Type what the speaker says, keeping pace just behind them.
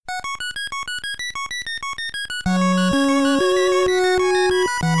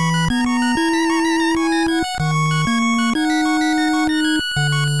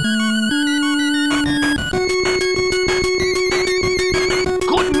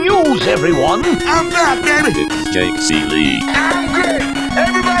Eagles, everyone. I'm back, baby. It's Jake Seeley. I'm great.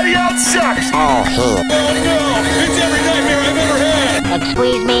 Everybody else sucks. Oh, hell. Oh, no. It's every nightmare I've ever had.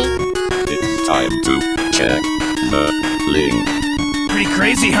 Excuse me? It's time to check the link. Pretty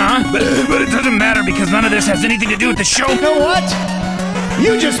crazy, huh? But it doesn't matter because none of this has anything to do with the show. You know what?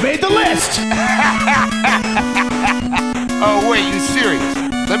 You just made the list. Oh, wait, you serious?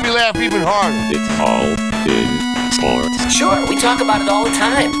 Let me laugh even harder. It's all in sports. Sure, we talk about it all the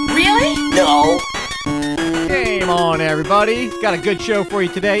time. Really? No. Game on, everybody. Got a good show for you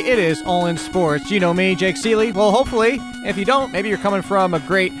today. It is All In Sports. You know me, Jake Seeley. Well, hopefully, if you don't, maybe you're coming from a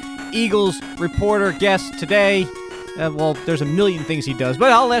great Eagles reporter guest today. Well, there's a million things he does, but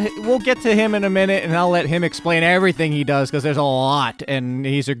we'll get to him in a minute, and I'll let him explain everything he does because there's a lot, and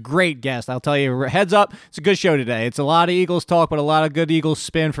he's a great guest. I'll tell you, heads up, it's a good show today. It's a lot of Eagles talk, but a lot of good Eagles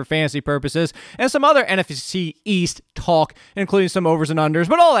spin for fantasy purposes, and some other NFC East talk, including some overs and unders,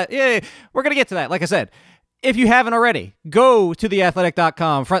 but all that, yeah, we're going to get to that. Like I said, if you haven't already, go to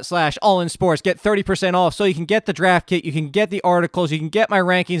theathletic.com/allinsports. Get 30% off so you can get the draft kit, you can get the articles, you can get my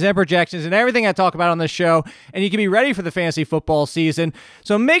rankings and projections and everything I talk about on this show, and you can be ready for the fantasy football season.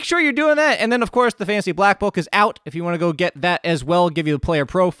 So make sure you're doing that. And then, of course, the Fantasy Black Book is out if you want to go get that as well. Give you the player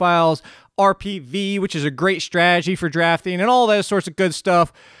profiles, RPV, which is a great strategy for drafting, and all those sorts of good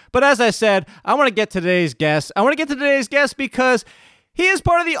stuff. But as I said, I want to get to today's guest. I want to get to today's guest because he is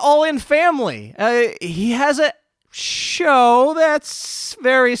part of the All In family. He has a show that's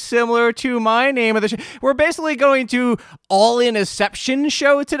very similar to my name of the show. We're basically going to All In Inception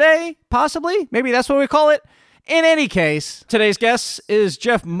show today, possibly. Maybe that's what we call it. In any case, today's guest is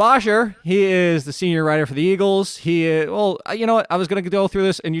Jeff Mosher. He is the senior writer for the Eagles. Well, you know what? I was going to go through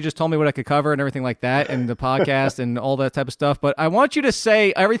this, and you just told me what I could cover and everything like that, and the podcast and all that type of stuff. But I want you to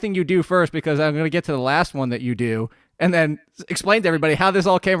say everything you do first because I'm going to get to the last one that you do, and then explain to everybody how this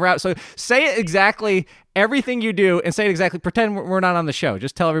all came around. So say it exactly, everything you do, and say it exactly. Pretend we're not on the show.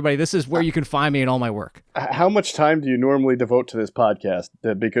 Just tell everybody this is where you can find me and all my work. How much time do you normally devote to this podcast?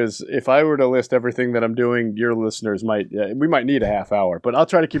 Because if I were to list everything that I'm doing, your listeners we might need a half hour. But I'll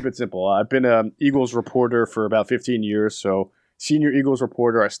try to keep it simple. I've been an Eagles reporter for about 15 years, so senior Eagles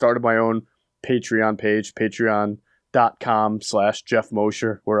reporter. I started my own Patreon page, patreon.com/Jeff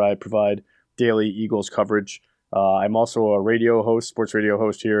Mosher, where I provide daily Eagles coverage. I'm also a radio host, sports radio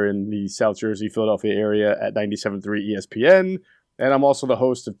host here in the South Jersey, Philadelphia area at 97.3 ESPN. And I'm also the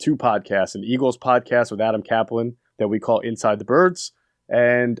host of two podcasts, an Eagles podcast with Adam Kaplan that we call Inside the Birds,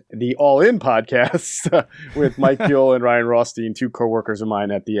 and the All In podcast with Mike Gill and Ryan Rothstein, two coworkers of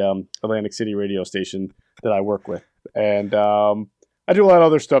mine at the Atlantic City radio station that I work with. And I do a lot of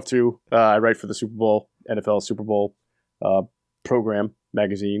other stuff too. I write for the Super Bowl, NFL Super Bowl program,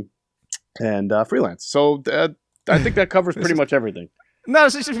 magazine, and freelance. So I think that covers pretty much everything. No,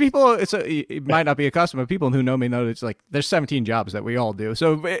 it's just people. It might not be a customer. People who know me know it's like there's 17 jobs that we all do.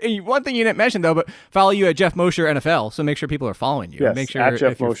 So one thing you didn't mention though, but follow you at Jeff Mosher NFL. So make sure people are following you. Yes, make sure at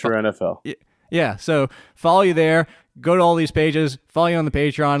Jeff Mosher NFL. Yeah. So follow you there. Go to all these pages, follow you on the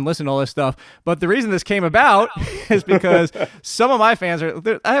Patreon, listen to all this stuff. But the reason this came about is because some of my fans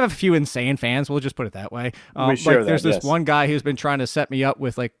I have a few insane fans. We'll just put it that way. There's this one guy who's been trying to set me up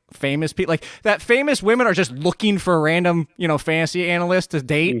with like famous people, like that famous women are just looking for random, fantasy analysts to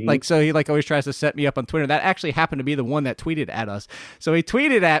date. Mm-hmm. Like, so he always tries to set me up on Twitter. That actually happened to be the one that tweeted at us. So he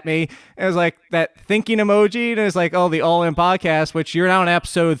tweeted at me and it was like that thinking emoji. And it's like, oh, the All In podcast, which you're now on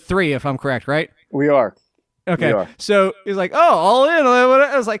episode 3, if I'm correct, right? We are. Okay, so he's like, oh, All In.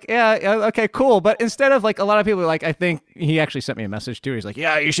 I was like, yeah, okay, cool. But instead of like a lot of people are like, I think he actually sent me a message too. He's like,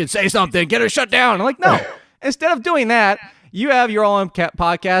 yeah, you should say something, get it shut down. I'm like, no. Instead of doing that, you have your All In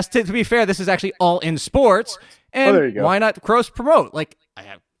podcast. To be fair, this is actually All In Sports. And there you go. Why not cross promote? Like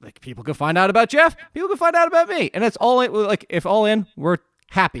people can find out about Jeff, people can find out about me, and it's All In. Like if All In, we're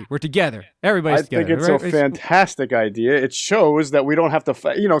happy. We're together. Everybody's together. I think it's a fantastic idea. It shows that we don't have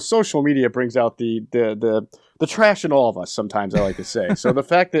to, social media brings out the trash in all of us sometimes, I like to say. So the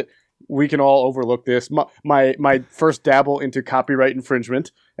fact that we can all overlook this, my first dabble into copyright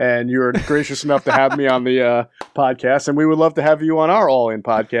infringement, and you're gracious enough to have me on the podcast, and we would love to have you on our All In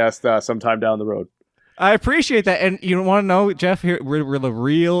podcast sometime down the road. I appreciate that. And you want to know, Jeff, here, we're the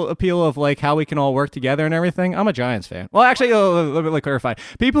real appeal of like how we can all work together and everything. I'm a Giants fan. Well, actually, let me clarify.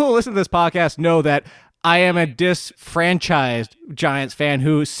 People who listen to this podcast know that I am a disfranchised Giants fan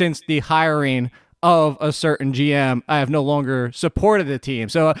who, since the hiring of a certain GM, I have no longer supported the team.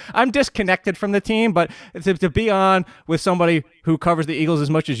 So I'm disconnected from the team, but to be on with somebody who covers the Eagles as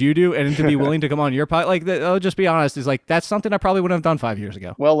much as you do and to be willing to come on your pod, like, I'll just be honest, is like, that's something I probably wouldn't have done 5 years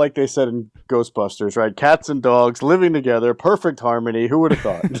ago. Well, like they said in Ghostbusters, right? Cats and dogs living together, perfect harmony. Who would have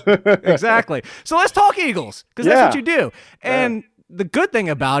thought? Exactly. So let's talk Eagles, because that's what you do. And the good thing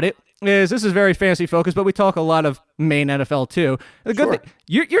about it is this is very fantasy focused, but we talk a lot of main NFL too. The good thing,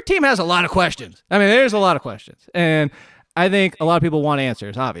 your team has a lot of questions. I mean, there's a lot of questions, and I think a lot of people want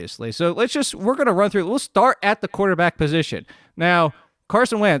answers, obviously. So we're going to run through. We'll start at the quarterback position. Now,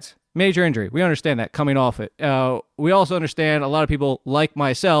 Carson Wentz, major injury. We understand that coming off it. We also understand a lot of people, like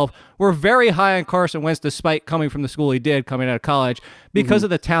myself, were very high on Carson Wentz despite coming from the school he did coming out of college because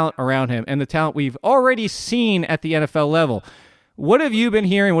of the talent around him and the talent we've already seen at the NFL level. What have you been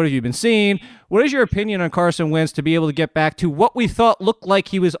hearing? What have you been seeing? What is your opinion on Carson Wentz to be able to get back to what we thought looked like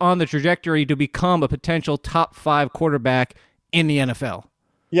he was on the trajectory to become a potential top 5 quarterback in the NFL?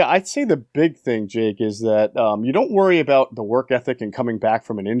 Yeah, I'd say the big thing, Jake, is that you don't worry about the work ethic and coming back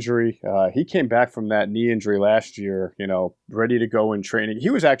from an injury. He came back from that knee injury last year, ready to go in training.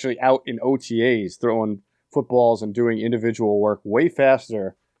 He was actually out in OTAs throwing footballs and doing individual work way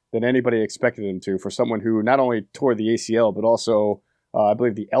faster than anybody expected him to, for someone who not only tore the ACL, but also, I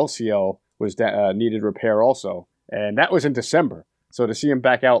believe the LCL was needed repair also. And that was in December. So to see him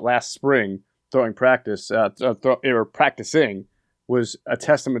back out last spring throwing practicing was a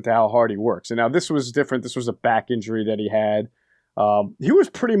testament to how hard he works. And now this was different. This was a back injury that he had. He was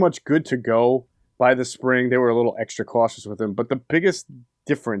pretty much good to go by the spring. They were a little extra cautious with him. But the biggest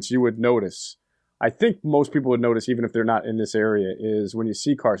difference you would notice, I think most people would notice, even if they're not in this area, is when you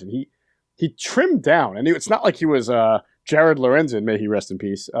see Carson, he trimmed down. And it's not like he was Jared Lorenzen, may he rest in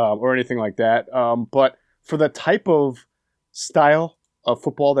peace, or anything like that. But for the type of style of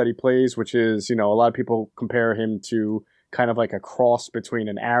football that he plays, which is, a lot of people compare him to kind of like a cross between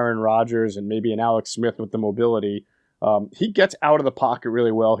an Aaron Rodgers and maybe an Alex Smith with the mobility. He gets out of the pocket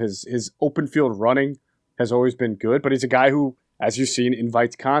really well. His open field running has always been good, but he's a guy who, as you've seen,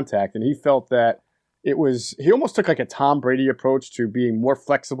 invites contact. And he felt that he almost took like a Tom Brady approach to being more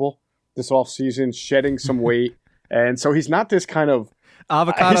flexible this offseason, shedding some weight. And so he's not this kind of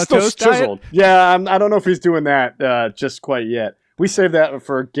avocado he's still toast chiseled. diet? Yeah, I don't know if he's doing that just quite yet. We saved that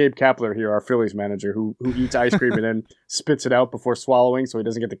for Gabe Kapler here, our Phillies manager, who eats ice cream and then spits it out before swallowing so he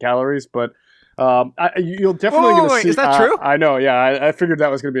doesn't get the calories. But you'll definitely going to see. Is that true? I know, yeah. I figured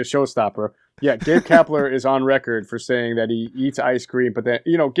that was going to be a showstopper. Yeah, Gabe Kapler is on record for saying that he eats ice cream, but then,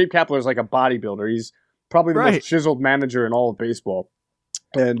 Gabe Kapler is like a bodybuilder. He's probably the most chiseled manager in all of baseball.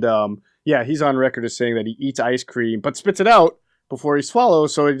 And he's on record as saying that he eats ice cream, but spits it out before he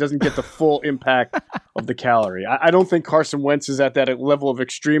swallows so he doesn't get the full impact of the calorie. I don't think Carson Wentz is at that level of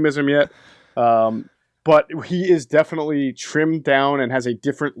extremism yet, but he is definitely trimmed down and has a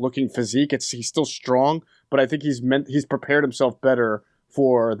different looking physique. He's still strong, but I think he's prepared himself better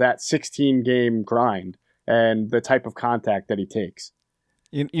for that 16-game grind and the type of contact that he takes.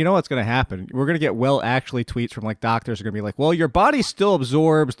 You know what's going to happen? We're going to get actually tweets from like doctors are going to be like, well, your body still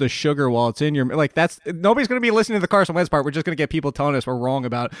absorbs the sugar while it's in your, like, nobody's going to be listening to the Carson Wentz part. We're just going to get people telling us we're wrong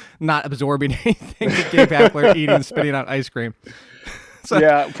about not absorbing anything with Gabe Kapler eating and spitting out ice cream. So,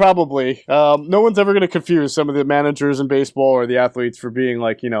 yeah, probably. No one's ever going to confuse some of the managers in baseball or the athletes for being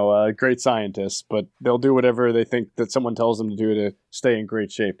like, great scientists, but they'll do whatever they think that someone tells them to do to stay in great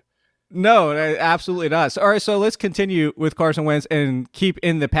shape. No, absolutely not. So, all right, so let's continue with Carson Wentz and keep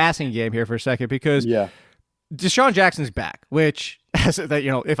in the passing game here for a second because Deshaun Jackson's back, which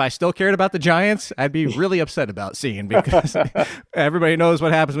if I still cared about the Giants, I'd be really upset about seeing because everybody knows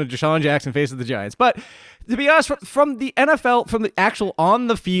what happens when Deshaun Jackson faces the Giants. But to be honest, from the NFL, from the actual on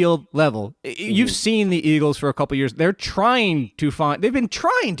the field level, you've seen the Eagles for a couple years. They've been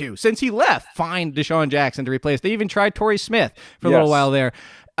trying to, since he left, find Deshaun Jackson to replace. They even tried Torrey Smith for a little while there.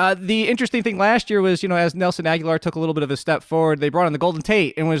 The interesting thing last year was, as Nelson Aguilar took a little bit of a step forward, they brought in the Golden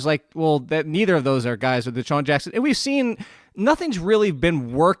Tate and was like, well, that neither of those are guys with Deshaun Jackson. And we've seen nothing's really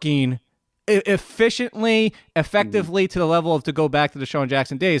been working efficiently, effectively to the level of to go back to the Deshaun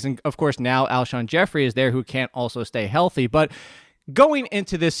Jackson days. And of course, now Alshon Jeffrey is there who can't also stay healthy. But going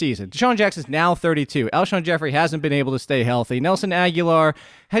into this season, Deshaun Jackson's now 32. Alshon Jeffrey hasn't been able to stay healthy. Nelson Aguilar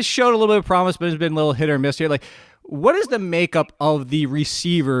has showed a little bit of promise, but has been a little hit or miss here. Like, what is the makeup of the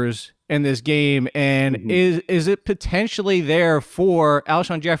receivers in this game, and is it potentially there for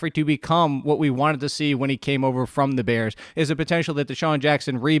Alshon Jeffrey to become what we wanted to see when he came over from the Bears? Is it potential that Deshaun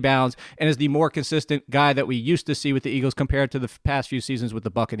Jackson rebounds and is the more consistent guy that we used to see with the Eagles compared to the past few seasons with the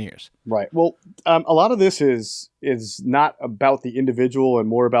Buccaneers? Right. Well, a lot of this is not about the individual and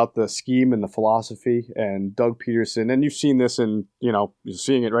more about the scheme and the philosophy and Doug Peterson. And you've seen this you're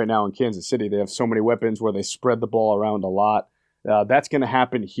seeing it right now in Kansas City. They have so many weapons where they spread the ball around a lot. That's going to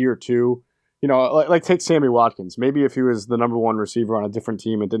happen here too. Like take Sammy Watkins. Maybe if he was the number one receiver on a different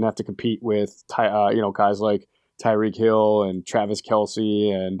team and didn't have to compete with guys like Tyreek Hill and Travis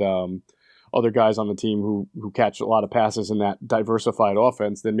Kelce and other guys on the team who catch a lot of passes in that diversified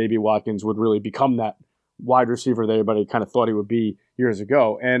offense, then maybe Watkins would really become that wide receiver that everybody kind of thought he would be years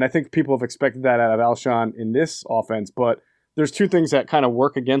ago. And I think people have expected that out of Alshon in this offense, but there's two things that kind of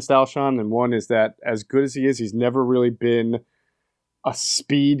work against Alshon, and one is that as good as he is, he's never really been a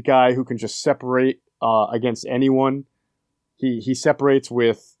speed guy who can just separate against anyone. He separates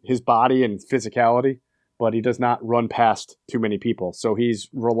with his body and physicality, but he does not run past too many people. So he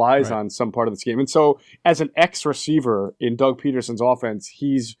relies on some part of this game. And so as an ex-receiver in Doug Peterson's offense,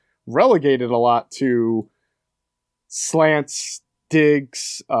 he's relegated a lot to slants,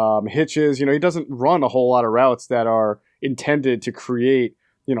 digs, hitches. He doesn't run a whole lot of routes that are intended to create,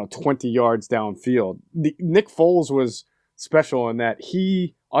 20 yards downfield. Nick Foles was special in that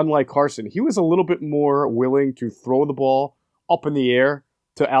he, unlike Carson, he was a little bit more willing to throw the ball up in the air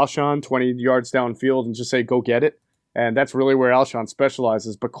to Alshon 20 yards downfield and just say, go get it. And that's really where Alshon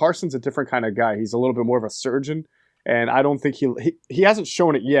specializes. But Carson's a different kind of guy. He's a little bit more of a surgeon. And I don't think he hasn't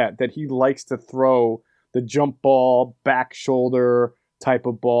shown it yet that he likes to throw the jump ball, back shoulder type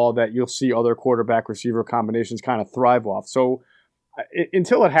of ball that you'll see other quarterback receiver combinations kind of thrive off. So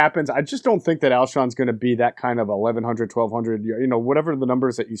until it happens, I just don't think that Alshon's going to be that kind of 1,100, 1,200, whatever the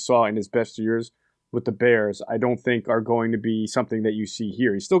numbers that you saw in his best years with the Bears, I don't think are going to be something that you see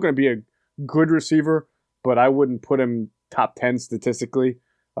here. He's still going to be a good receiver, but I wouldn't put him top 10 statistically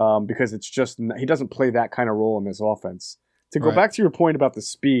because it's just he doesn't play that kind of role in this offense. To go back to your point about the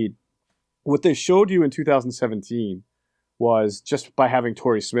speed, what they showed you in 2017 was just by having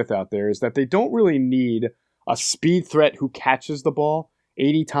Torrey Smith out there is that they don't really need a speed threat who catches the ball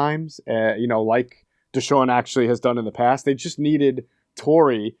 80 times, like Deshaun actually has done in the past. They just needed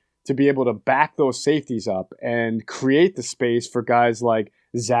Torrey to be able to back those safeties up and create the space for guys like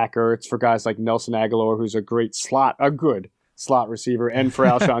Zach Ertz, for guys like Nelson Aguilar, who's a good slot receiver, and for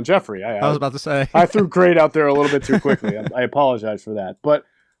Alshon Jeffrey. I was about to say. I threw great out there a little bit too quickly. I apologize for that. But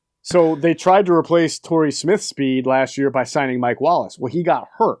so they tried to replace Torrey Smith's speed last year by signing Mike Wallace. Well, he got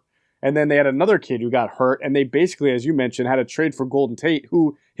hurt. And then they had another kid who got hurt, and they basically, as you mentioned, had to trade for Golden Tate,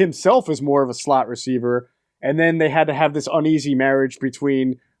 who himself is more of a slot receiver. And then they had to have this uneasy marriage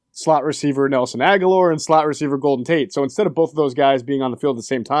between slot receiver Nelson Aguilar and slot receiver Golden Tate. So instead of both of those guys being on the field at the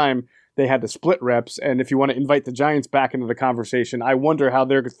same time, they had to split reps. And if you want to invite the Giants back into the conversation, I wonder how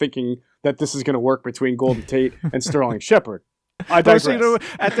they're thinking that this is going to work between Golden Tate and Sterling Shepard. I digress.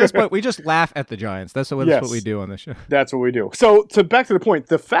 At this point, we just laugh at the Giants. That's what we do on this show. That's what we do. So back to the point,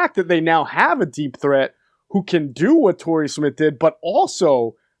 the fact that they now have a deep threat who can do what Torrey Smith did, but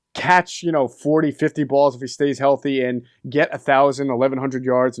also catch 40, 50 balls if he stays healthy and get 1,000, 1,100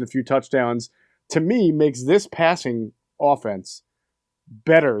 yards and a few touchdowns, to me makes this passing offense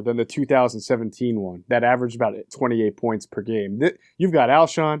better than the 2017 one that averaged about 28 points per game. You've got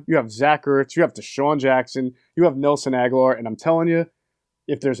Alshon, you have Zach Ertz, you have Deshaun Jackson, you have Nelson Aguilar, and I'm telling you,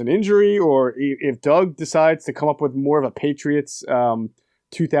 if there's an injury or if Doug decides to come up with more of a Patriots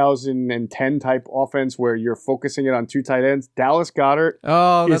 2010 type offense where you're focusing it on two tight ends, Dallas Goedert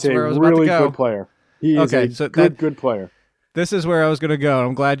is a really good player. He is a good player. This is where I was going to go.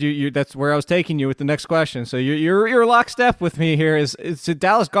 I'm glad that's where I was taking you with the next question. So you're lockstep with me here. Is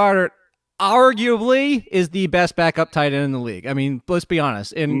Dallas Goedert arguably is the best backup tight end in the league. I mean, let's be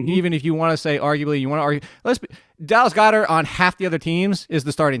honest. And even if you want to say arguably, you want to argue, Dallas Goedert on half the other teams is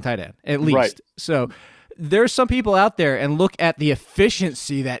the starting tight end, at least. Right. So there's some people out there and look at the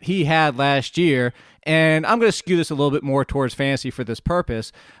efficiency that he had last year, and I'm going to skew this a little bit more towards fantasy for this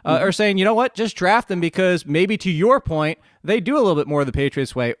purpose, are saying, you know what, just draft them because maybe to your point, they do a little bit more the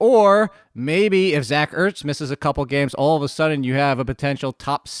Patriots way. Or maybe if Zach Ertz misses a couple games, all of a sudden you have a potential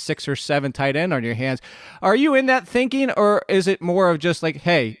top 6 or 7 tight end on your hands. Are you in that thinking, or is it more of just like,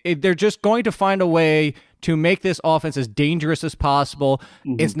 hey, they're just going to find a way to make this offense as dangerous as possible?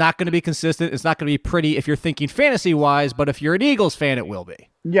 It's not going to be consistent. It's not going to be pretty if you're thinking fantasy-wise, but if you're an Eagles fan, it will be.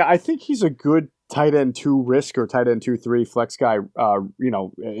 Yeah, I think he's a good tight end 2 risk or tight end 2-3 flex guy,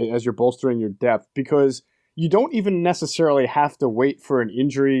 as you're bolstering your depth, because you don't even necessarily have to wait for an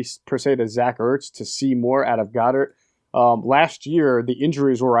injury per se to Zach Ertz to see more out of Goddard. Last year, the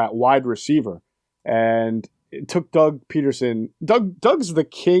injuries were at wide receiver, and it took Doug Peterson. Doug's the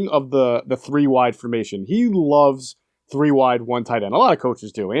king of the 3-wide formation. He loves 3-wide, 1 tight end. A lot of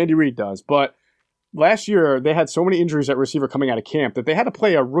coaches do. Andy Reid does. But last year, they had so many injuries at receiver coming out of camp that they had to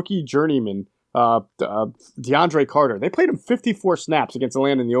play a rookie journeyman, DeAndre Carter. They played him 54 snaps against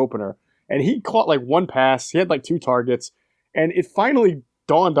Atlanta in the opener, and he caught like 1 pass. He had like 2 targets, and it finally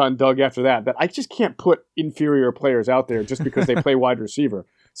dawned on Doug after that I just can't put inferior players out there just because they play wide receiver.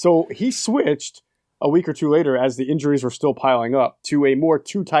 So he switched a week or 2 later, as the injuries were still piling up, to a more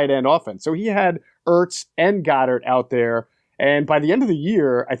 2 tight end offense. So he had Ertz and Goddard out there, and by the end of the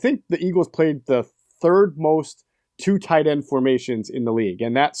year, I think the Eagles played the 3rd most 2 tight end formations in the league,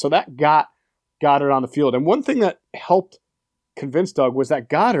 and that got Goddard on the field. And one thing that helped convince Doug was that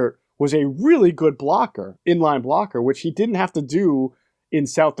Goddard was a really good blocker, inline blocker, which he didn't have to do in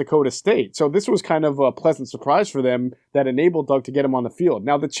South Dakota State. So this was kind of a pleasant surprise for them that enabled Doug to get him on the field.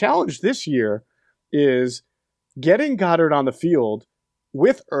 Now, the challenge this year is getting Goddard on the field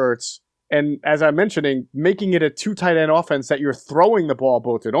with Ertz, and as I'm mentioning, making it a 2 tight end offense that you're throwing the ball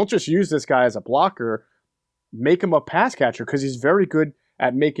both to. Don't just use this guy as a blocker. Make him a pass catcher, because he's very good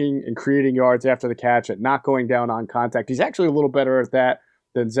at making and creating yards after the catch, at not going down on contact. He's actually a little better at that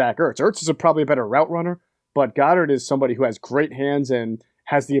than Zach Ertz. Ertz is probably a better route runner, but Goddard is somebody who has great hands and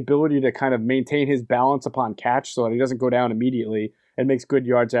has the ability to kind of maintain his balance upon catch so that he doesn't go down immediately and makes good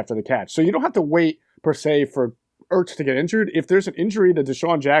yards after the catch. So you don't have to wait, per se, for Ertz to get injured. If there's an injury to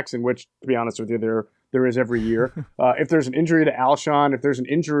Deshaun Jackson, which, to be honest with you, there is every year, if there's an injury to Alshon, if there's an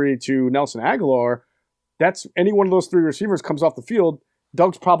injury to Nelson Aguilar, that's any one of those 3 receivers comes off the field,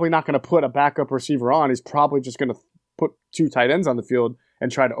 Doug's probably not going to put a backup receiver on. He's probably just going to put 2 tight ends on the field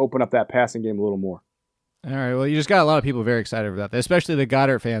and try to open up that passing game a little more. All right, well, you just got a lot of people very excited about that, especially the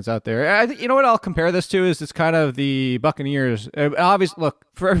Goddard fans out there. I think, you know what I'll compare this to is it's kind of the Buccaneers. Obviously, look,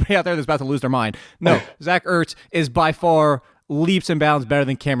 for everybody out there that's about to lose their mind, no, Zach Ertz is by far leaps and bounds better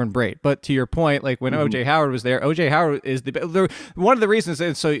than Cameron Brate. But to your point, like when O.J. Howard was there, O.J. Howard is one of the reasons,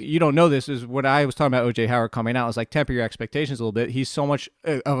 and so you don't know this, is when I was talking about O.J. Howard coming out, I was like, temper your expectations a little bit. He's so much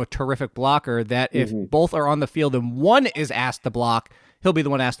of a terrific blocker that if both are on the field and one is asked to block, he'll be the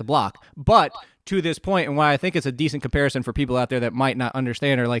one asked to block. But to this point, and why I think it's a decent comparison for people out there that might not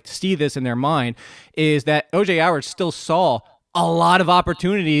understand or like see this in their mind, is that O.J. Howard still saw a lot of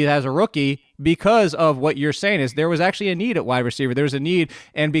opportunity as a rookie because of what you're saying is there was actually a need at wide receiver. There was a need,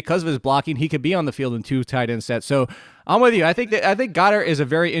 and because of his blocking, he could be on the field in 2 tight end sets. So I'm with you. I think Goddard is a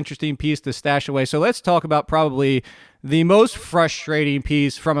very interesting piece to stash away. So let's talk about probably the most frustrating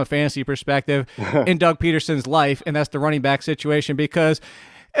piece from a fantasy perspective in Doug Peterson's life, and that's the running back situation, because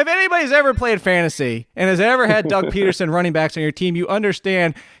if anybody's ever played fantasy and has ever had Doug Peterson running backs on your team, you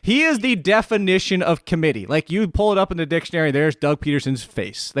understand he is the definition of committee. Like, you pull it up in the dictionary, there's Doug Peterson's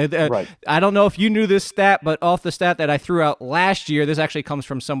face. Right. I don't know if you knew this stat, but off the stat that I threw out last year, this actually comes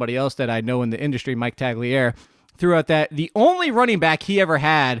from somebody else that I know in the industry, Mike Tagliere, threw out that the only running back he ever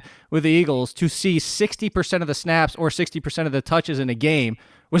had with the Eagles to see 60% of the snaps or 60% of the touches in a game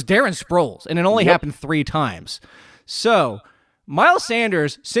was Darren Sproles, and it only happened 3 times. So Miles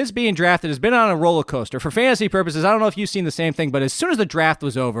Sanders, since being drafted, has been on a roller coaster. For fantasy purposes, I don't know if you've seen the same thing, but as soon as the draft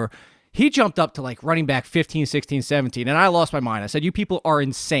was over, he jumped up to like running back 15, 16, 17, and I lost my mind. I said, you people are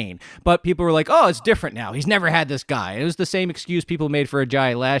insane. But people were like, oh, it's different now. He's never had this guy. It was the same excuse people made for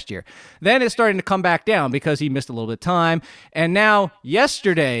Ajayi last year. Then it's starting to come back down because he missed a little bit of time. And now,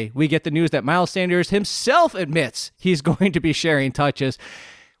 yesterday, we get the news that Miles Sanders himself admits he's going to be sharing touches.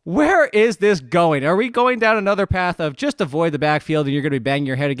 Where is this going? Are we going down another path of just avoid the backfield and you're going to be banging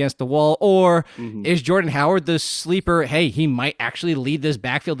your head against the wall? Or is Jordan Howard the sleeper, hey, he might actually lead this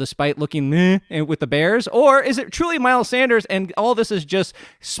backfield despite looking with the Bears? Or is it truly Miles Sanders and all this is just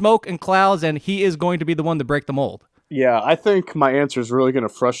smoke and clouds and he is going to be the one to break the mold? Yeah, I think my answer is really going to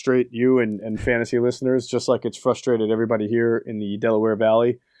frustrate you and fantasy listeners, just like it's frustrated everybody here in the Delaware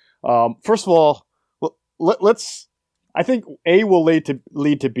Valley. First of all, I think A will lead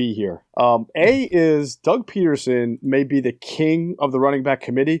to B here. A is Doug Peterson may be the king of the running back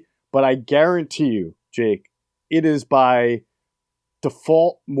committee, but I guarantee you, Jake, it is by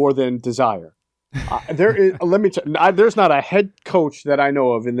default more than desire. There's not a head coach that I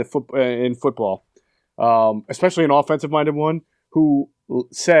know of in football, especially an offensive-minded one, who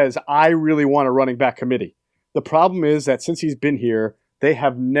says, I really want a running back committee. The problem is that since he's been here, they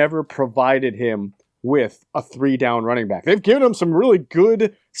have never provided him with a 3-down running back. They've given him some really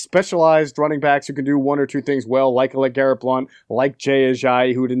good specialized running backs who can do one or two things well, like Garrett Blount, like Jay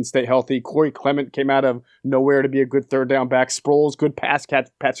Ajayi, who didn't stay healthy. Corey Clement came out of nowhere to be a good 3rd-down back. Sproles, good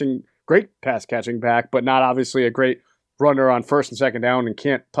great pass catching back, but not obviously a great runner on 1st and 2nd down and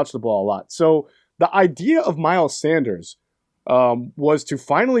can't touch the ball a lot. So the idea of Miles Sanders was to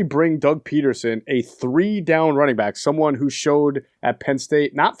finally bring Doug Peterson a 3-down running back, someone who showed at Penn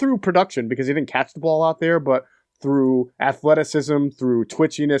State, not through production because he didn't catch the ball out there, but through athleticism, through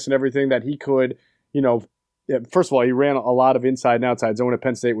twitchiness and everything that he could, first of all, he ran a lot of inside and outside zone at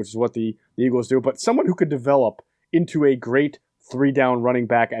Penn State, which is what the Eagles do, but someone who could develop into a great 3-down running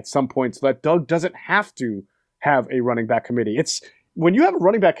back at some point so that Doug doesn't have to have a running back committee. It's when you have a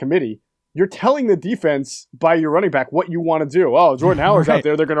running back committee, you're telling the defense by your running back what you want to do. Oh, Jordan Howard's out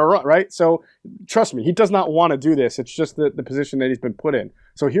there. They're going to run, right? So trust me, he does not want to do this. It's just the position that he's been put in.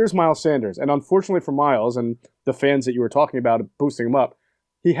 So here's Miles Sanders. And unfortunately for Miles and the fans that you were talking about boosting him up,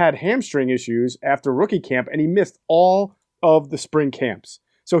 he had hamstring issues after rookie camp, and he missed all of the spring camps.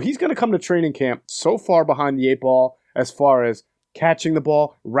 So he's going to come to training camp so far behind the 8 ball as far as catching the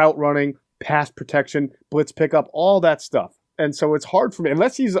ball, route running, pass protection, blitz pickup, all that stuff. And so it's hard for me,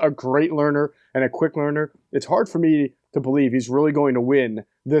 unless he's a great learner and a quick learner, it's hard for me to believe he's really going to win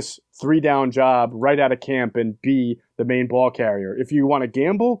this 3-down job right out of camp and be the main ball carrier. If you want to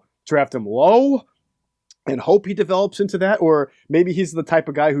gamble, draft him low and hope he develops into that. Or maybe he's the type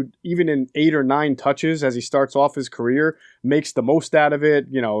of guy who, even in 8 or 9 touches as he starts off his career, makes the most out of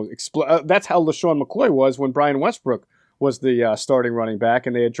it. That's how LaShawn McCoy was when Brian Westbrook was the starting running back,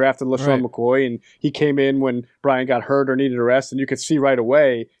 and they had drafted LaShawn McCoy, and he came in when Brian got hurt or needed a rest, and you could see right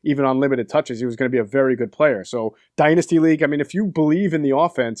away, even on limited touches, he was going to be a very good player. So Dynasty League, I mean, if you believe in the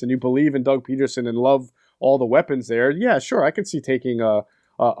offense and you believe in Doug Peterson and love all the weapons there, yeah, sure, I could see taking a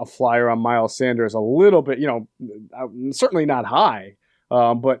flyer on Miles Sanders a little bit, certainly not high,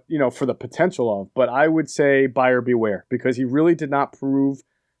 but, for the potential of. But I would say buyer beware, because he really did not prove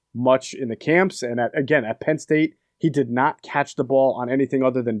much in the camps, and at Penn State, he did not catch the ball on anything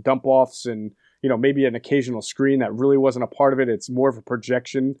other than dump-offs and, maybe an occasional screen. That really wasn't a part of it. It's more of a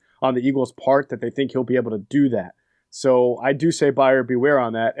projection on the Eagles' part that they think he'll be able to do that. So I do say buyer beware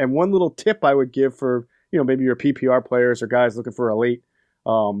on that. And one little tip I would give for, maybe your PPR players or guys looking for a late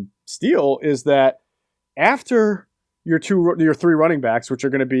steal is that after your 3 running backs, which are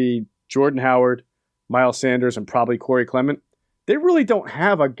going to be Jordan Howard, Miles Sanders, and probably Corey Clement, they really don't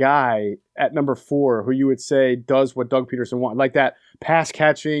have a guy at number 4 who you would say does what Doug Peterson wants, like that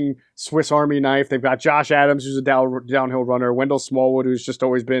pass-catching Swiss Army knife. They've got Josh Adams, who's a downhill runner, Wendell Smallwood, who's just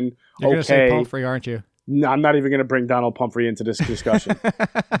always been You're going to say Pumphrey, aren't you? No, I'm not even going to bring Donald Pumphrey into this discussion.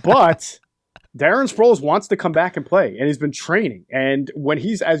 But Darren Sproles wants to come back and play, and he's been training. And when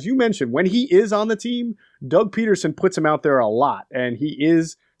he's, as you mentioned, when he is on the team, Doug Peterson puts him out there a lot, and he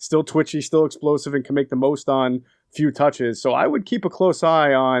is still twitchy, still explosive, and can make the most on few touches. So I would keep a close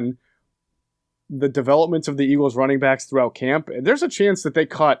eye on the developments of the Eagles running backs throughout camp. And there's a chance that they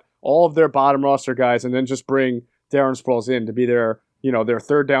cut all of their bottom roster guys and then just bring Darren Sproles in to be their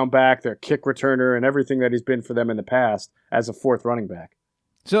 3rd down back, their kick returner, and everything that he's been for them in the past as a 4th running back.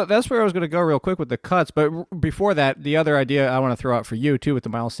 So that's where I was going to go real quick with the cuts. But before that, the other idea I want to throw out for you, too, with the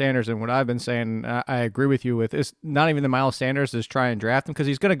Miles Sanders and what I've been saying, I agree with you with, is not even the Miles Sanders is try and draft him, because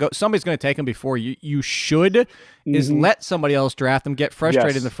he's going to go. Somebody's going to take him before you. You should is let somebody else draft him, get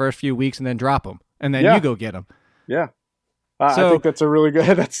frustrated in the first few weeks, and then drop him, and then you go get him. Yeah, I think that's a really good.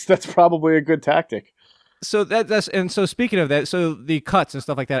 That's probably a good tactic. So so speaking of that, so the cuts and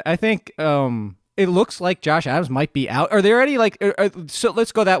stuff like that, I think. It looks like Josh Adams might be out. Are there any so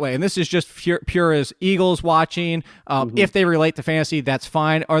let's go that way. And this is just pure as Eagles watching. If they relate to fantasy, that's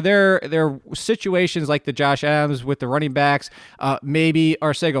fine. Are there situations like the Josh Adams with the running backs? Maybe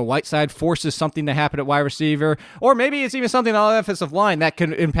Arcega-Whiteside forces something to happen at wide receiver, or maybe it's even something on the offensive line that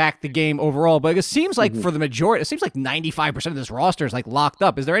can impact the game overall. But it seems like for the majority, it seems like 95% of this roster is like locked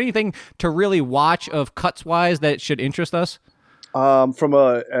up. Is there anything to really watch of cuts wise that should interest us? I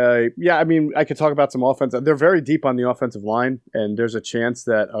could talk about some offense. They're very deep on the offensive line, and there's a chance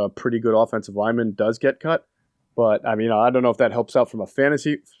that a pretty good offensive lineman does get cut. But I don't know if that helps out from a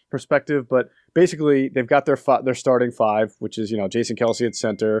fantasy perspective. But basically, they've got their starting 5, which is Jason Kelce at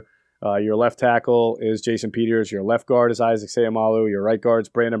center. Your left tackle is Jason Peters. Your left guard is Isaac Seumalo. Your right guard is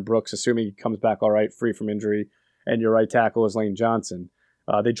Brandon Brooks, assuming he comes back all right, free from injury. And your right tackle is Lane Johnson.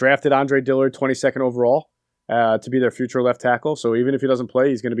 They drafted Andre Dillard, 22nd overall. To be their future left tackle. So even if he doesn't play,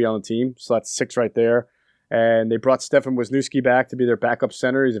 he's going to be on the team. So that's 6 right there. And they brought Stefan Wisniewski back to be their backup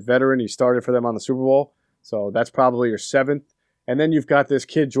center. He's a veteran. He started for them on the Super Bowl. So that's probably your 7th. And then you've got this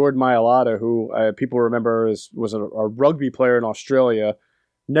kid, Jordan Mailata, who people remember was a rugby player in Australia,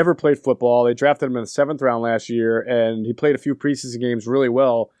 never played football. They drafted him in the 7th round last year, and he played a few preseason games really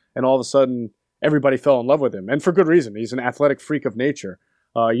well, and all of a sudden, everybody fell in love with him, and for good reason. He's an athletic freak of nature.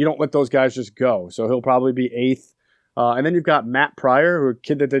 You don't let those guys just go, so he'll probably be 8th. And then you've got Matt Pryor, a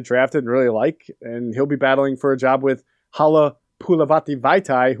kid that they drafted and really like, and he'll be battling for a job with Hala Pulavati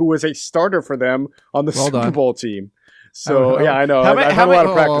Vaitai, who was a starter for them on the Super Bowl team. So, yeah, I know. I've had a lot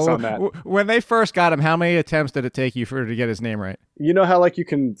of practice on that. When they first got him, how many attempts did it take you to get his name right? You know how like you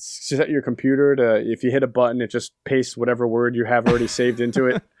can set your computer to, if you hit a button, it just pastes whatever word you have already saved into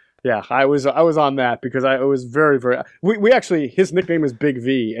it? Yeah, I was on that because I was very, very... We actually, his nickname is Big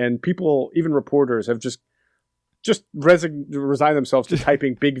V, and people, even reporters, have just resigned themselves to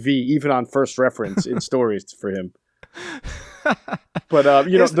typing Big V, even on first reference in stories for him. But,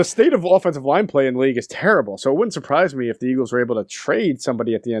 the state of offensive line play in the league is terrible. So it wouldn't surprise me if the Eagles were able to trade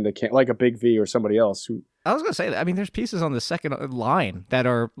somebody at the end of camp, like a Big V or somebody else. I was going to say that. I mean, there's pieces on the second line that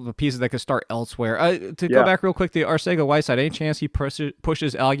are the pieces that could start elsewhere. Go back real quick to Arcega-Whiteside, any chance he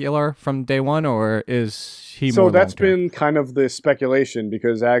pushes Aguilar from day one, or is he more So that's long-term? been kind of the speculation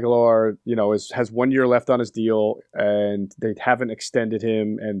because Aguilar, has 1 year left on his deal, and they haven't extended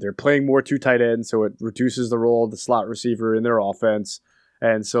him, and they're playing more 2 tight ends, so it reduces the role of the slot receiver in their offense.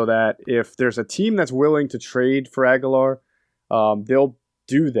 And so that if there's a team that's willing to trade for Aguilar, they'll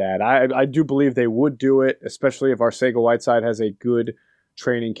do that. I do believe they would do it, especially if Arcega-Whiteside has a good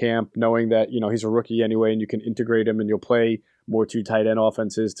training camp, knowing that, he's a rookie anyway, and you can integrate him and you'll play more 2 tight end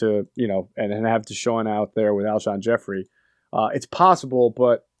offenses to, and have Deshaun out there with Alshon Jeffrey. It's possible,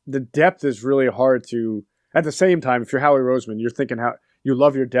 but the depth is really hard to, at the same time, if you're Howie Roseman, you're thinking how you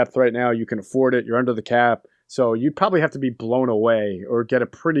love your depth right now, you can afford it, you're under the cap. So you'd probably have to be blown away or get a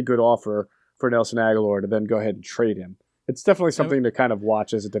pretty good offer for Nelson Aguilar to then go ahead and trade him. It's definitely something to kind of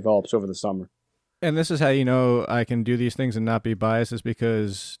watch as it develops over the summer. And this is how you know I can do these things and not be biased, is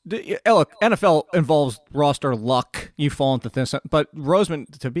because, look, NFL involves roster luck. You fall into this. But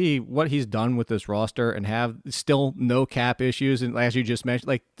Roseman, to be what he's done with this roster and have still no cap issues, and as you just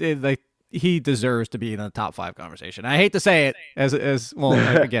mentioned, he deserves to be in the top 5 conversation. I hate to say it as well.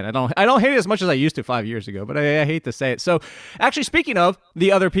 Again, I don't hate it as much as I used to 5 years ago, but I hate to say it. So, actually, speaking of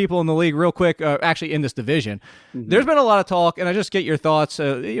the other people in the league, real quick, actually in this division, there's been a lot of talk, and I just get your thoughts.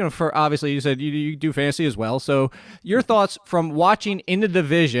 For obviously you said you do fantasy as well, so your thoughts from watching in the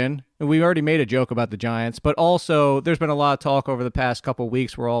division. We already made a joke about the Giants, but also there's been a lot of talk over the past couple of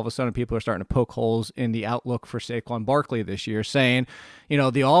weeks where all of a sudden people are starting to poke holes in the outlook for Saquon Barkley this year, saying,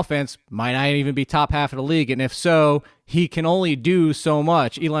 the offense might not even be top half of the league, and if so, he can only do so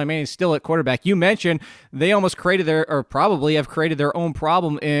much. Eli Manning's still at quarterback. You mentioned they almost probably have created their own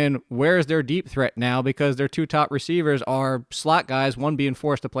problem in where's their deep threat now, because their 2 top receivers are slot guys, one being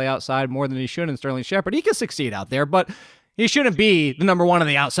forced to play outside more than he should in Sterling Shepard. He can succeed out there, but he shouldn't be the number 1 on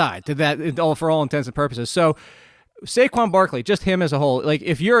the outside for all intents and purposes. So Saquon Barkley, just him as a whole, like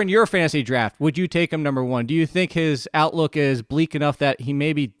if you're in your fantasy draft, would you take him number 1? Do you think his outlook is bleak enough that he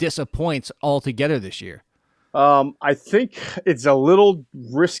maybe disappoints altogether this year? I think it's a little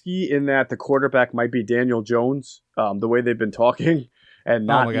risky in that the quarterback might be Daniel Jones, the way they've been talking. And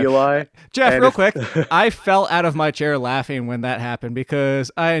not Eli. Jeff, real quick, I fell out of my chair laughing when that happened because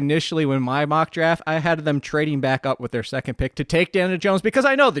I initially, when my mock draft, I had them trading back up with their second pick to take Daniel Jones because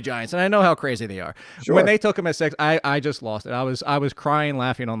I know the Giants and I know how crazy they are. Sure. When they took him at 6, I just lost it. I was crying,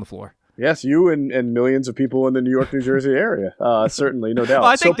 laughing on the floor. Yes, you and millions of people in the New York, New Jersey area. Certainly, no doubt.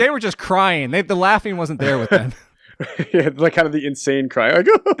 Well, I think they were just crying. The laughing wasn't there with them. Yeah, like kind of the insane cry. Like,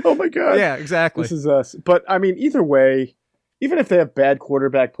 oh my God. Yeah, exactly. This is us. But I mean, either way, even if they have bad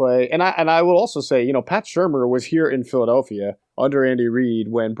quarterback play, and I will also say, Pat Shurmur was here in Philadelphia under Andy Reid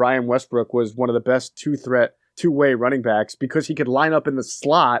when Brian Westbrook was one of the best two-way running backs because he could line up in the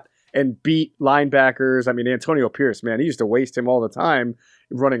slot and beat linebackers. I mean, Antonio Pierce, man, he used to waste him all the time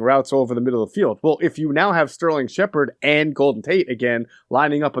running routes all over the middle of the field. Well, if you now have Sterling Shepard and Golden Tate again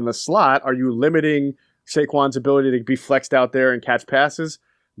lining up in the slot, are you limiting Saquon's ability to be flexed out there and catch passes?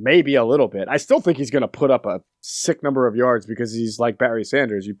 Maybe a little bit. I still think he's going to put up a sick number of yards because he's like Barry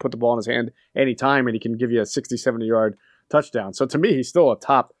Sanders. You put the ball in his hand anytime and he can give you a 60, 70-yard touchdown. So to me, he's still a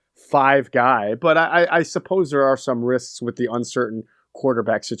top 5 guy. But I suppose there are some risks with the uncertain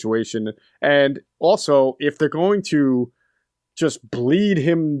quarterback situation. And also, if they're going to just bleed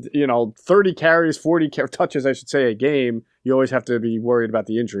him, 30 carries, 40 touches, I should say, a game, you always have to be worried about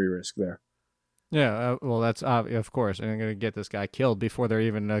the injury risk there. Yeah, well, that's of course. I'm going to get this guy killed before they're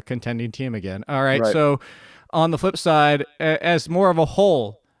even a contending team again. All right, so on the flip side, as more of a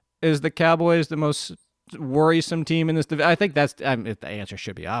whole, is the Cowboys the most worrisome team in this division? I think the answer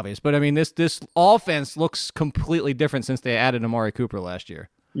should be obvious, but I mean, this offense looks completely different since they added Amari Cooper last year.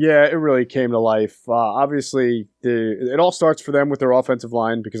 Yeah, it really came to life. Obviously, it all starts for them with their offensive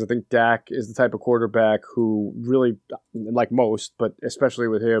line, because I think Dak is the type of quarterback who really, like most, but especially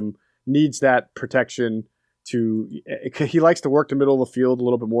with him, needs that protection. He likes to work the middle of the field a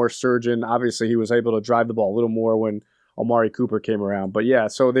little bit more. Surgeon, obviously, he was able to drive the ball a little more when Amari Cooper came around. But yeah,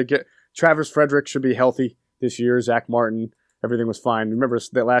 so they get Travis Frederick should be healthy this year. Zach Martin, everything was fine. Remember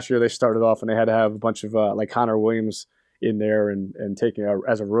that last year they started off and they had to have a bunch of like Connor Williams in there and taking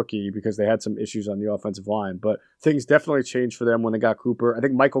as a rookie because they had some issues on the offensive line. But things definitely changed for them when they got Cooper. I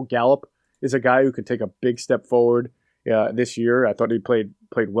think Michael Gallup is a guy who could take a big step forward this year. I thought he played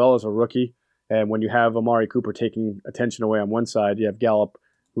well as a rookie. And when you have Amari Cooper taking attention away on one side, you have Gallup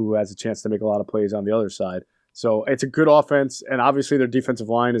who has a chance to make a lot of plays on the other side. So it's a good offense, and obviously their defensive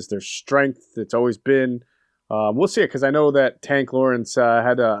line is their strength. It's always been. We'll see it, because I know that Tank Lawrence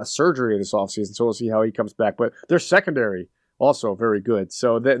had a surgery this offseason, so we'll see how he comes back. But their secondary also very good.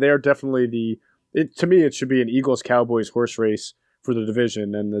 So they are definitely to me, it should be an Eagles-Cowboys horse race for the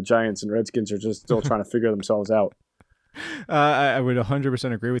division, and the Giants and Redskins are just still trying to figure themselves out. I would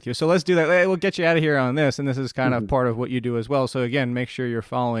 100% agree with you. So let's do that. We'll get you out of here on this, and this is kind of part of what you do as well. So again, make sure you're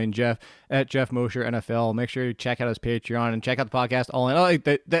following Jeff at Jeff Mosher NFL. Make sure you check out his Patreon and check out the podcast.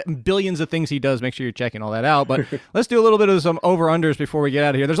 That billions of things he does. Make sure you're checking all that out. But let's do a little bit of some over-unders before we get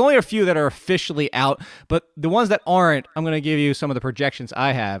out of here. There's only a few that are officially out, but the ones that aren't, I'm going to give you some of the projections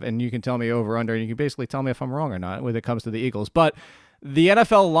I have, and you can tell me over-under, and you can basically tell me if I'm wrong or not when it comes to the Eagles. But the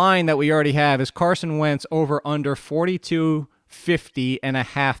NFL line that we already have is Carson Wentz over under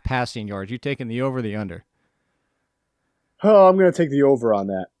 42.50.5 passing yards. You taking the over or the under? Oh, I'm going to take the over on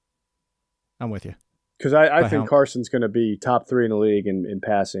that. I'm with you. Because I think Carson's going to be top 3 in the league in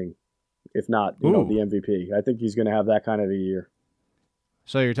passing, if not the MVP. I think he's going to have that kind of a year.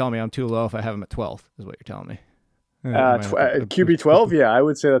 So you're telling me I'm too low if I have him at 12th, is what you're telling me. QB 12, yeah, I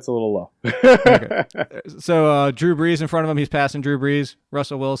would say that's a little low. Okay. So Drew Brees in front of him, he's passing Drew Brees.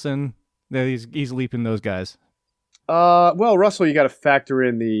 Russell Wilson, he's leaping those guys. Well, Russell, you got to factor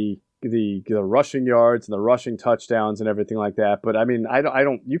in the rushing yards and the rushing touchdowns and everything like that. But I mean,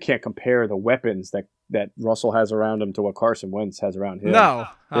 you can't compare the weapons that Russell has around him to what Carson Wentz has around him. No,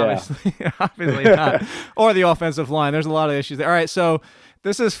 obviously, obviously not. Or the offensive line. There's a lot of issues there. All right, so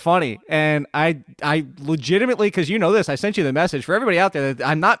this is funny, and I legitimately, because you know this, I sent you the message for everybody out there that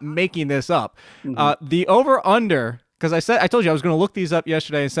I'm not making this up. The over-under, because I told you I was going to look these up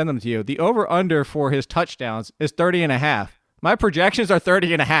yesterday and send them to you. The over-under for his touchdowns is 30.5. My projections are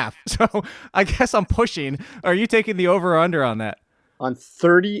 30.5. So I guess I'm pushing. Are you taking the over-under on that? On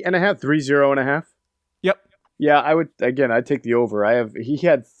 30.5, 30.5? Yep. Yeah, I'd take the over. He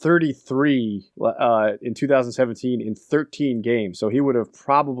had 33 in 2017 in 13 games, so he would have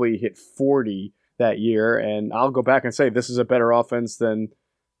probably hit 40 that year. And I'll go back and say this is a better offense than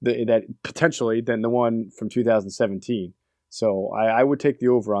the one from 2017. So I would take the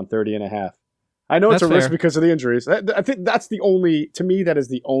over on 30.5. I know it's a risk because of the injuries. I think that's the only, to me, that is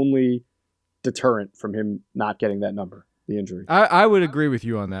the only deterrent from him not getting that number. The injury. I would agree with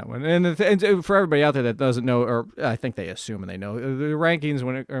you on that one. And for everybody out there that doesn't know, or I think they assume and they know, the rankings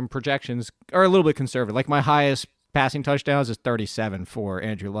and projections are a little bit conservative. Like my highest passing touchdowns is 37 for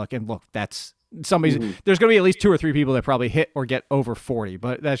Andrew Luck. And look, that's there's going to be at least 2 or 3 people that probably hit or get over 40,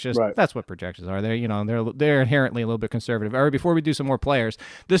 but that's just, that's what projections are. They're inherently a little bit conservative. All right, before we do some more players,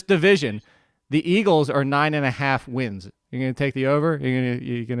 this division, the Eagles are 9.5 wins. You're going to take the over?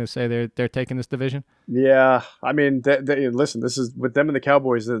 You're going to say they're taking this division? Yeah. I mean, listen, this is with them and the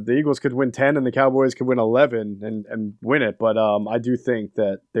Cowboys. The Eagles could win 10 and the Cowboys could win 11 and win it. But I do think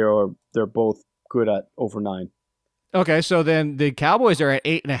that they're both good at over 9. Okay, so then the Cowboys are at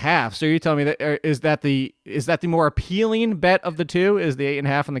 8.5. So you're telling me that is that the more appealing bet of the two? Is the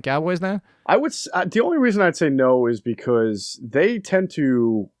 8.5 on the Cowboys then? The only reason I'd say no is because they tend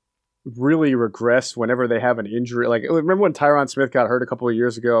to really regress whenever they have an injury. Like, remember when Tyron Smith got hurt a couple of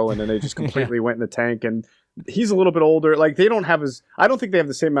years ago and then they just completely went in the tank, and he's a little bit older. Like, I don't think they have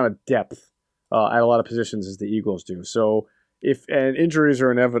the same amount of depth at a lot of positions as the Eagles do. So and injuries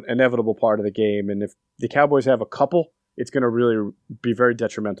are an inevitable part of the game, and if the Cowboys have a couple, it's going to really be very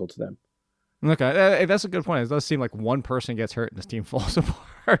detrimental to them. Okay, that's a good point. It does seem like one person gets hurt and this team falls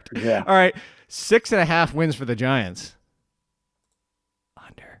apart. Yeah. All right, 6.5 wins for the Giants.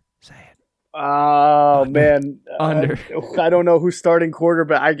 Under. Say it. Oh, man. Under. I don't know who's starting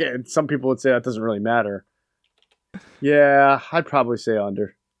quarterback. Some people would say that doesn't really matter. Yeah, I'd probably say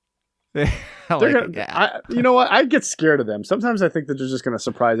under. You know what? I get scared of them. Sometimes I think that they're just going to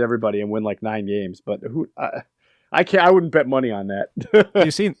surprise everybody and win like 9 games. But I can't. I wouldn't bet money on that.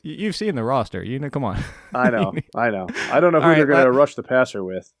 You've seen the roster. Come on. I know. I don't know who they're going to rush the passer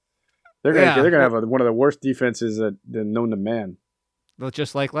with. They're going to have one of the worst defenses known to man.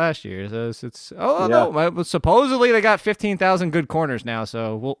 Just like last year. No. Supposedly they got 15,000 good corners now,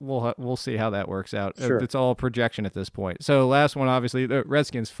 so we'll see how that works out. Sure. It's all projection at this point. So last one, obviously, the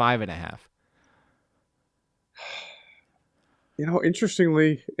Redskins 5.5.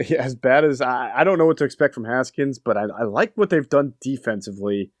 Interestingly, as bad as I don't know what to expect from Haskins, but I like what they've done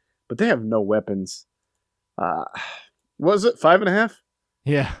defensively, but they have no weapons. Was it 5.5?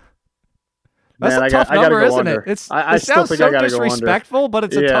 Yeah. That's a tough number, isn't it? It sounds so disrespectful, but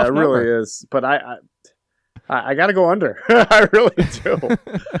it's a tough number. Yeah, it really is. But I got to go under. I really do.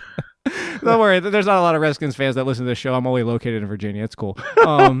 Don't worry. There's not a lot of Redskins fans that listen to this show. I'm only located in Virginia. It's cool.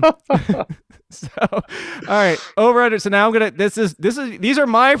 So, all right, over under. So now I'm gonna. These are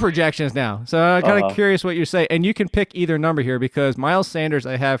my projections now. So I'm kind of curious what you say, and you can pick either number here because Miles Sanders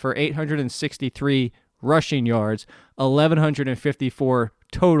I have for 863 rushing yards, 1,154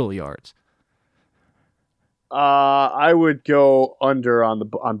 total yards. I would go under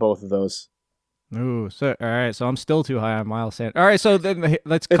on both of those. Ooh, so all right. So I'm still too high on Miles Sanders. All right, so then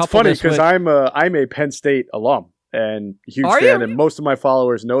let's. It's funny because I'm a Penn State alum and huge fan, and most of my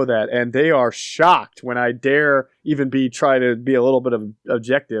followers know that, and they are shocked when I dare even try to be a little bit of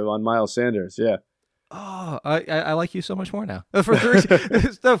objective on Miles Sanders. Yeah. Oh, I like you so much more now. For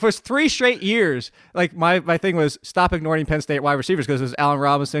 3 straight years, like my thing was stop ignoring Penn State wide receivers because it was Allen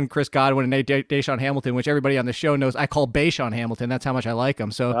Robinson, Chris Godwin, and Deshaun Hamilton, which everybody on the show knows I call Bayshawn Hamilton. That's how much I like him.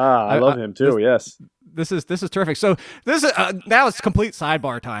 So I love him too. Yes. This is terrific. So this is now it's complete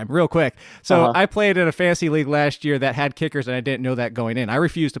sidebar time, real quick. So I played in a fantasy league last year that had kickers, and I didn't know that going in. I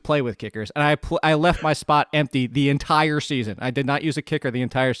refused to play with kickers, and I left my spot empty the entire season. I did not use a kicker the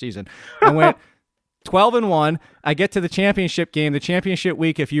entire season. I went 12-1. I get to the championship game. The championship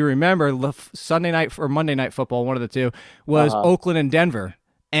week, if you remember, Sunday night or Monday night football, one of the two, was Oakland and Denver.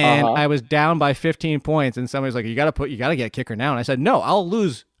 And I was down by 15 points, and somebody's like, "You got to get a kicker now." And I said, "No, I'll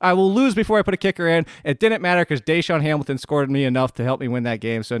lose. I will lose before I put a kicker in." It didn't matter because Deshaun Hamilton scored me enough to help me win that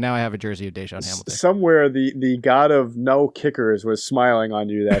game. So now I have a jersey of Deshaun Hamilton. Somewhere the god of no kickers was smiling on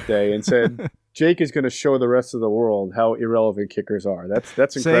you that day and said, "Jake is going to show the rest of the world how irrelevant kickers are."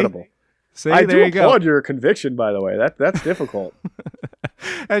 That's incredible. See, I do applaud your conviction, by the way. That's difficult.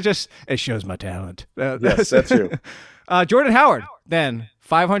 It shows my talent. Yes, that's you. Jordan Howard, then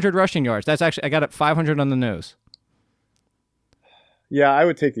 500 rushing yards. That's actually I got it 500 on the nose. Yeah, I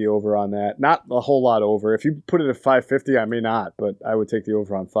would take the over on that. Not a whole lot over. If you put it at 550, I may not, but I would take the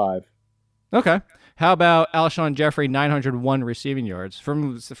over on 5. Okay. How about Alshon Jeffrey, 901 receiving yards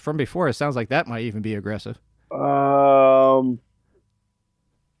from before? It sounds like that might even be aggressive.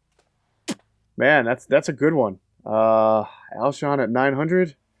 Man, that's a good one. Alshon at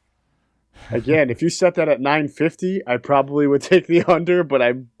 900. Again, if you set that at 950, I probably would take the under, but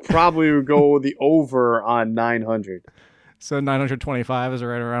I probably would go the over on 900. So 925 is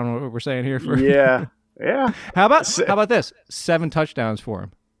right around what we're saying here. Yeah. How about this? 7 touchdowns for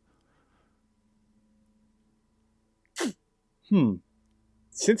him.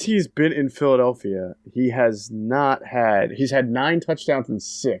 Since he's been in Philadelphia, he's had 9 touchdowns and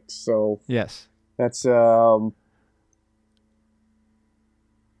 6. So yes, that's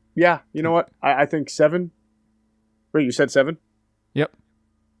yeah. You know what? I think 7. Wait, you said 7? Yep.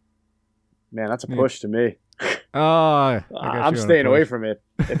 Man, that's a push to me. I'm staying away from it.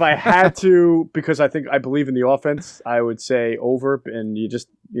 If I had to, because I believe in the offense, I would say over. And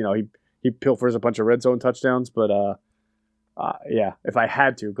he pilfers a bunch of red zone touchdowns, but yeah, if I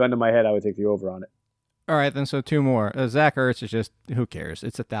had to, gun to my head, I would take the over on it. All right, then. So 2 more. Zach Ertz is just who cares?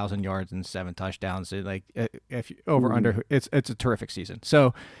 It's 1,000 yards and 7 touchdowns. If over under, it's a terrific season.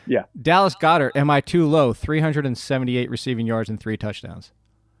 So yeah, Dallas Goedert, am I too low? 378 receiving yards and 3 touchdowns.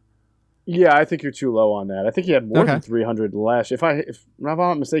 Yeah, I think you're too low on that. I think he had more than 300 last. If I'm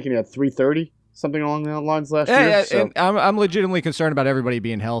not mistaken, he had 330, something along those lines last year. Yeah, so. and I'm legitimately concerned about everybody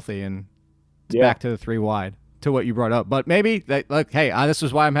being healthy and back to the 3 wide to what you brought up. But maybe this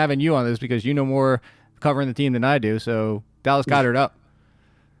is why I'm having you on this because you know more covering the team than I do. So Dallas Goedert up.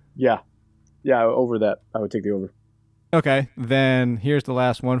 Yeah, over that. I would take the over. Okay, then here's the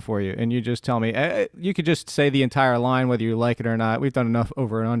last one for you, and you just tell me. You could just say the entire line, whether you like it or not. We've done enough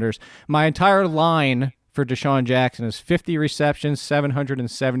over and unders. My entire line for Deshaun Jackson is 50 receptions,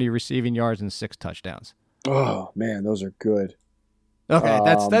 770 receiving yards, and 6 touchdowns. Oh man, those are good. Okay,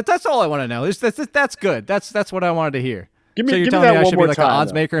 that's all I want to know. That's good. That's what I wanted to hear. Give me so you're that telling me I one should more be like time, an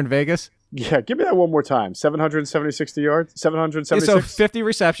odds though. maker in Vegas? Yeah, give me that one more time. 776 yards? 776? So 50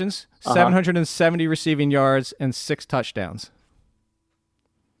 receptions, 770 receiving yards, and 6 touchdowns.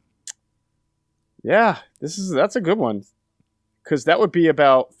 Yeah, that's a good one. Because that would be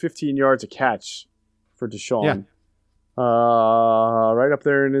about 15 yards a catch for Deshaun. Yeah. Right up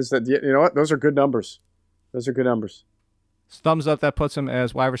there, and you know what? Those are good numbers. Thumbs up, that puts him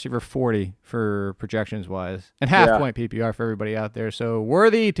as wide receiver 40 for projections wise, and half point PPR for everybody out there. So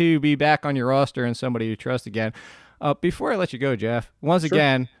worthy to be back on your roster and somebody you trust again. Before I let you go, Jeff, once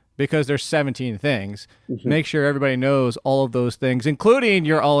again, because there's 17 things, make sure everybody knows all of those things, including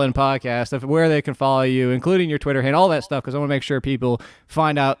your All In podcast, of where they can follow you, including your Twitter handle, all that stuff, because I want to make sure people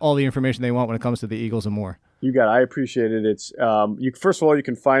find out all the information they want when it comes to the Eagles and more. You got it. I appreciate it. It's first of all, you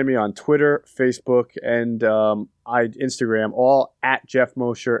can find me on Twitter, Facebook, and Instagram, all at Jeff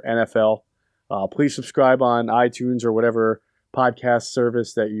Mosher NFL. Please subscribe on iTunes or whatever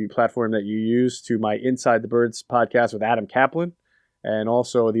podcast platform that you use to my Inside the Birds podcast with Adam Kaplan, and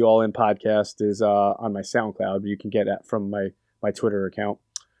also the All In podcast is on my SoundCloud. You can get that from my Twitter account,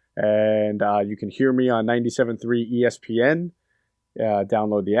 and you can hear me on 97.3 ESPN.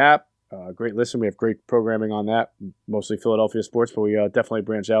 Download the app. Great listen. We have great programming on that, mostly Philadelphia sports, but we definitely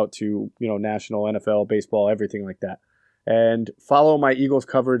branch out to national, NFL, baseball, everything like that. And follow my Eagles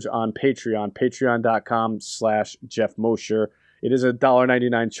coverage on Patreon, patreon.com/Jeff Mosher. It is a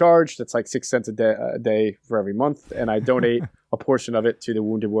 $1.99 charge. That's like 6 cents a day for every month, and I donate a portion of it to the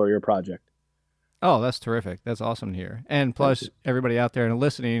Wounded Warrior Project. Oh, that's terrific. That's awesome to hear. And plus, everybody out there and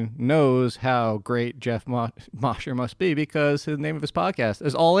listening knows how great Jeff Mosher must be, because the name of his podcast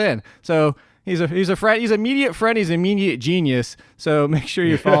is All In. So he's a friend. He's an immediate friend. He's an immediate genius. So make sure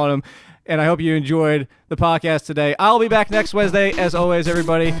you follow him. And I hope you enjoyed the podcast today. I'll be back next Wednesday, as always,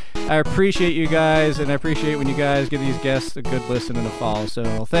 everybody. I appreciate you guys, and I appreciate when you guys give these guests a good listen and a follow.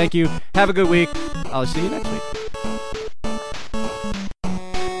 So thank you. Have a good week. I'll see you next week.